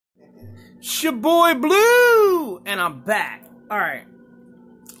It's your boy Blue, and I'm back. Alright.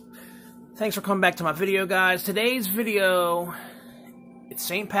 Thanks for coming back to my video, guys. Today's video, it's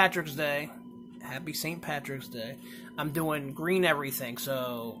St. Patrick's Day. Happy St. Patrick's Day. I'm doing green everything,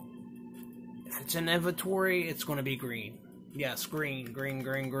 so if it's in inventory, it's going to be green. Yes, green,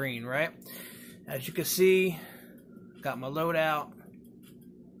 right? As you can see, got my loadout.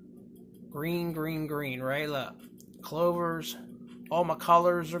 Green, right? Look. Clovers. All my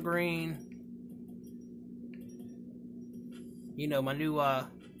colors are green. You know, my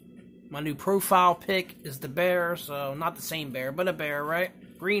new profile pic is the bear, so not the same bear, but a bear, right?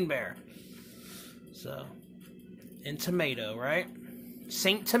 Green bear. So, and tomato, right?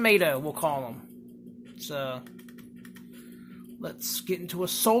 Saint Tomato, we'll call him. So, let's get into a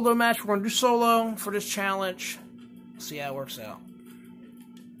solo match. We're going to do solo for this challenge. See how it works out.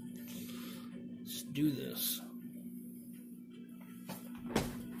 Let's do this.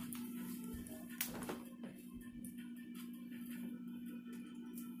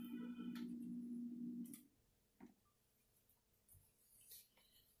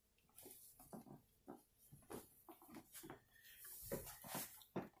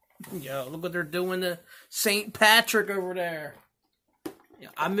 Yo, look what they're doing to St. Patrick over there. Yeah,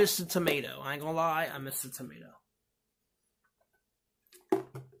 I miss the tomato. I ain't gonna lie, I miss the tomato.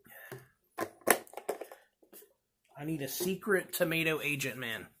 I need a secret tomato agent,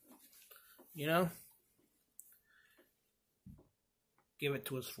 man. You know? Give it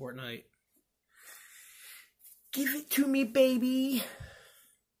to us, Fortnite. Give it to me, baby.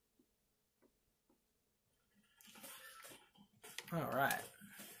 Alright.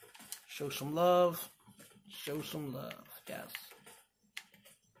 Show some love. Show some love. Yes.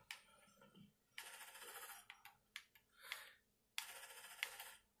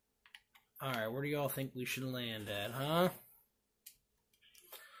 Alright, where do y'all think we should land at, huh?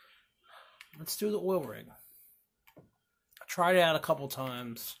 Let's do the oil rig. I tried it out a couple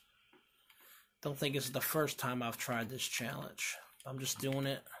times. Don't think it's the first time I've tried this challenge. I'm just doing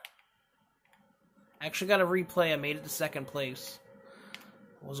it. I actually got a replay. I made it to second place.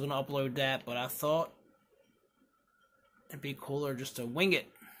 I was going to upload that, but I thought it'd be cooler just to wing it.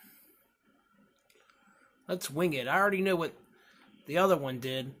 Let's wing it. I already know what the other one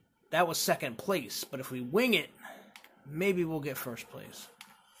did. That was second place, but if we wing it, maybe we'll get first place.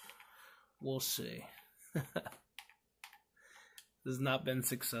 We'll see. This has not been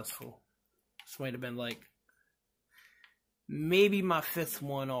successful. This might have been like maybe my fifth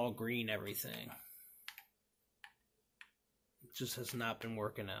one, all green everything. It just has not been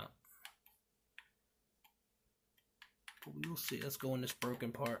working out. But we will see. Let's go in this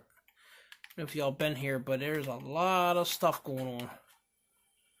broken part. I don't know if y'all been here, but there's a lot of stuff going on.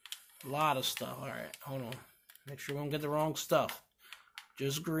 A lot of stuff. Alright, hold on. Make sure we don't get the wrong stuff.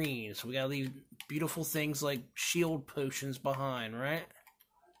 Just green. So we gotta leave beautiful things like shield potions behind, right?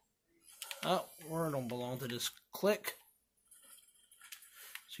 Oh, we don't belong to this clique.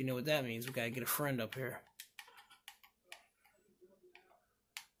 So you know what that means. We gotta get a friend up here.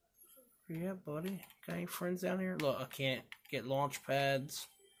 Yeah, buddy. Got any friends down here? Look, I can't get launch pads.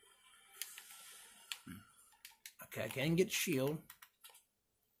 Okay, I can get shield.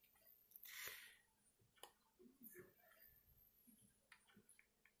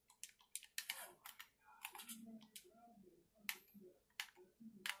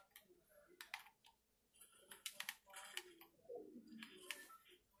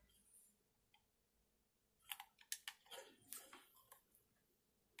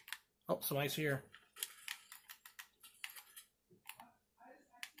 Oh, somebody's here.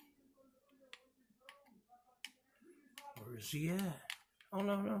 Where's he at? Oh,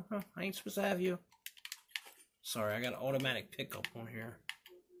 no. I ain't supposed to have you. Sorry, I got an automatic pickup on here.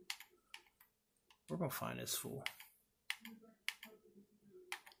 We're gonna find this fool.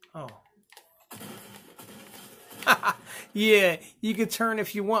 Oh. Yeah, you can turn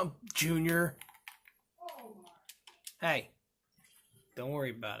if you want, Junior. Hey. Don't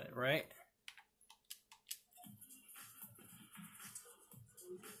worry about it, right?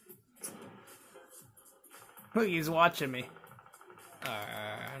 Look, he's watching me.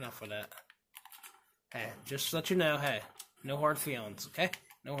 Alright, enough of that. Hey, just to let you know, hey, no hard feelings, okay?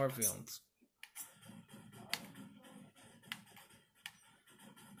 No hard feelings.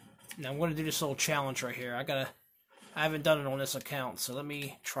 Now I'm going to do this little challenge right here. I haven't done it on this account, so let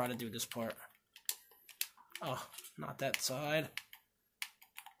me try to do this part. Oh, not that side.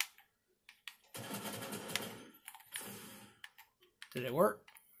 Did it work?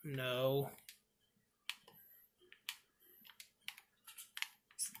 No.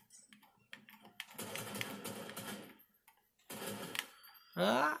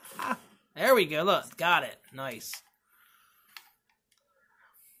 There we go. Look, got it. Nice.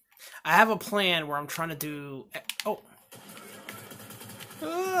 I have a plan where I'm trying to do... Oh.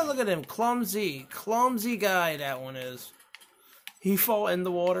 Oh, look at him. Clumsy. Clumsy guy that one is. He fall in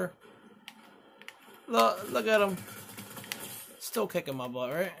the water. Look at him. Still kicking my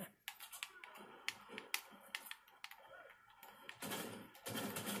butt, right?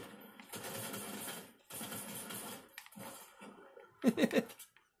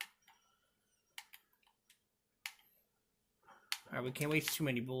 Alright, we can't waste too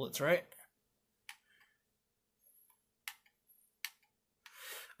many bullets, right?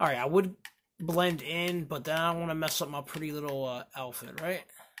 Alright, I would blend in, but then I don't want to mess up my pretty little outfit, right?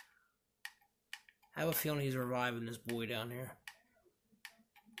 I have a feeling he's reviving this boy down here.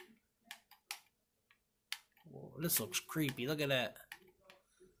 Whoa, this looks creepy. Look at that.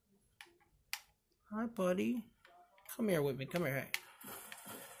 Hi, buddy. Come here with me. Come here.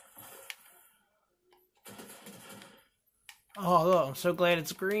 Oh, look. I'm so glad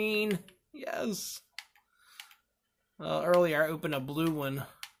it's green. Yes. Earlier, I opened a blue one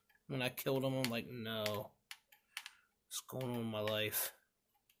when I killed him. I'm like, no. What's going on in my life?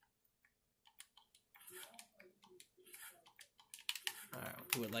 Alright,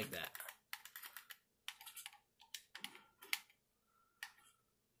 we'll do it like that.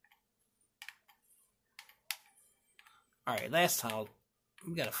 Alright, last tile.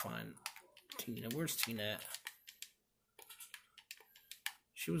 We gotta find Tina. Where's Tina at?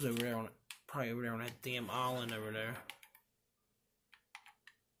 She was over there on it. Probably over there on that damn island over there.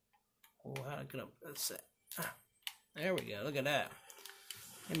 Oh, how'd I get up? That's it. There we go. Look at that.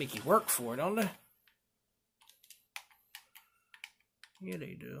 They make you work for it, don't they? Yeah,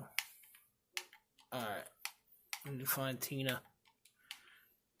 they do. Alright. I need to find Tina.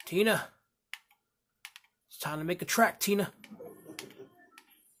 Tina! It's time to make a track, Tina.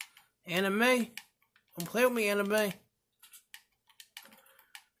 Anime? Don't play with me, anime.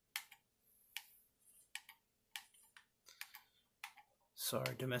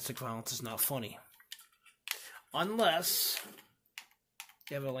 Sorry, domestic violence is not funny. Unless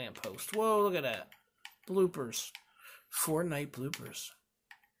you have a lamppost. Whoa, look at that. Bloopers. Fortnite bloopers.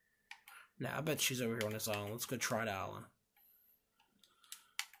 Nah, I bet she's over here on this island. Let's go try the island.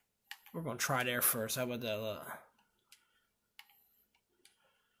 We're going to try there first. How about that?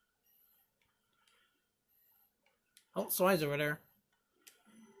 Oh, somebody's over there.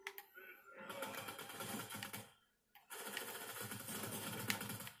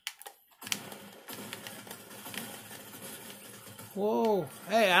 Whoa.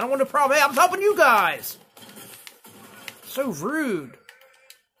 Hey, I don't want a problem. Hey, I'm helping you guys. So rude.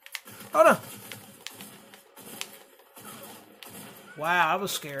 Oh, no. Wow, that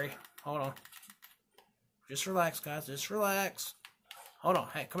was scary. Hold on. Just relax, guys. Just relax. Hold on.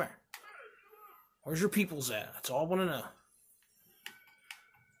 Hey, come here. Where's your peoples at? That's all I want to know.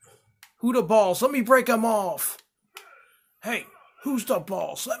 Who the balls? Let me break them off. Hey, who's the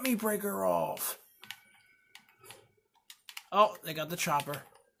boss? Let me break her off. Oh, they got the chopper.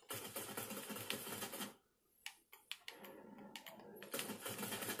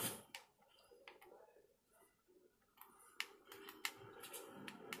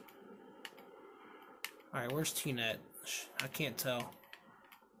 Alright, where's Tina at? I can't tell.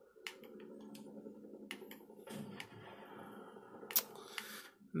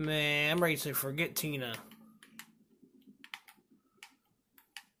 Man, I'm ready to forget Tina.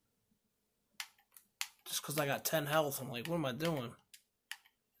 Just because I got 10 health, I'm like, what am I doing?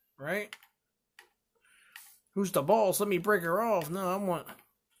 Right? Who's the boss? Let me break her off. No, I want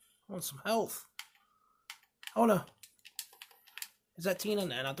some health. Oh no. Is that Tina?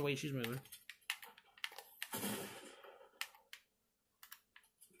 Nah, not the way she's moving.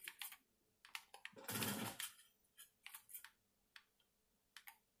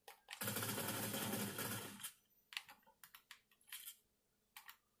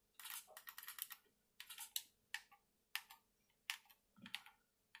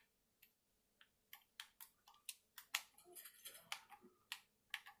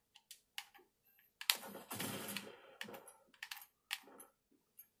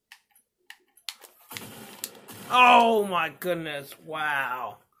 Oh my goodness.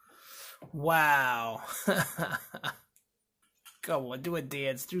 Wow. Wow. Come on, do a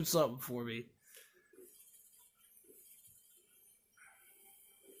dance. Do something for me.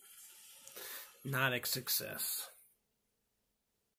 Not a success.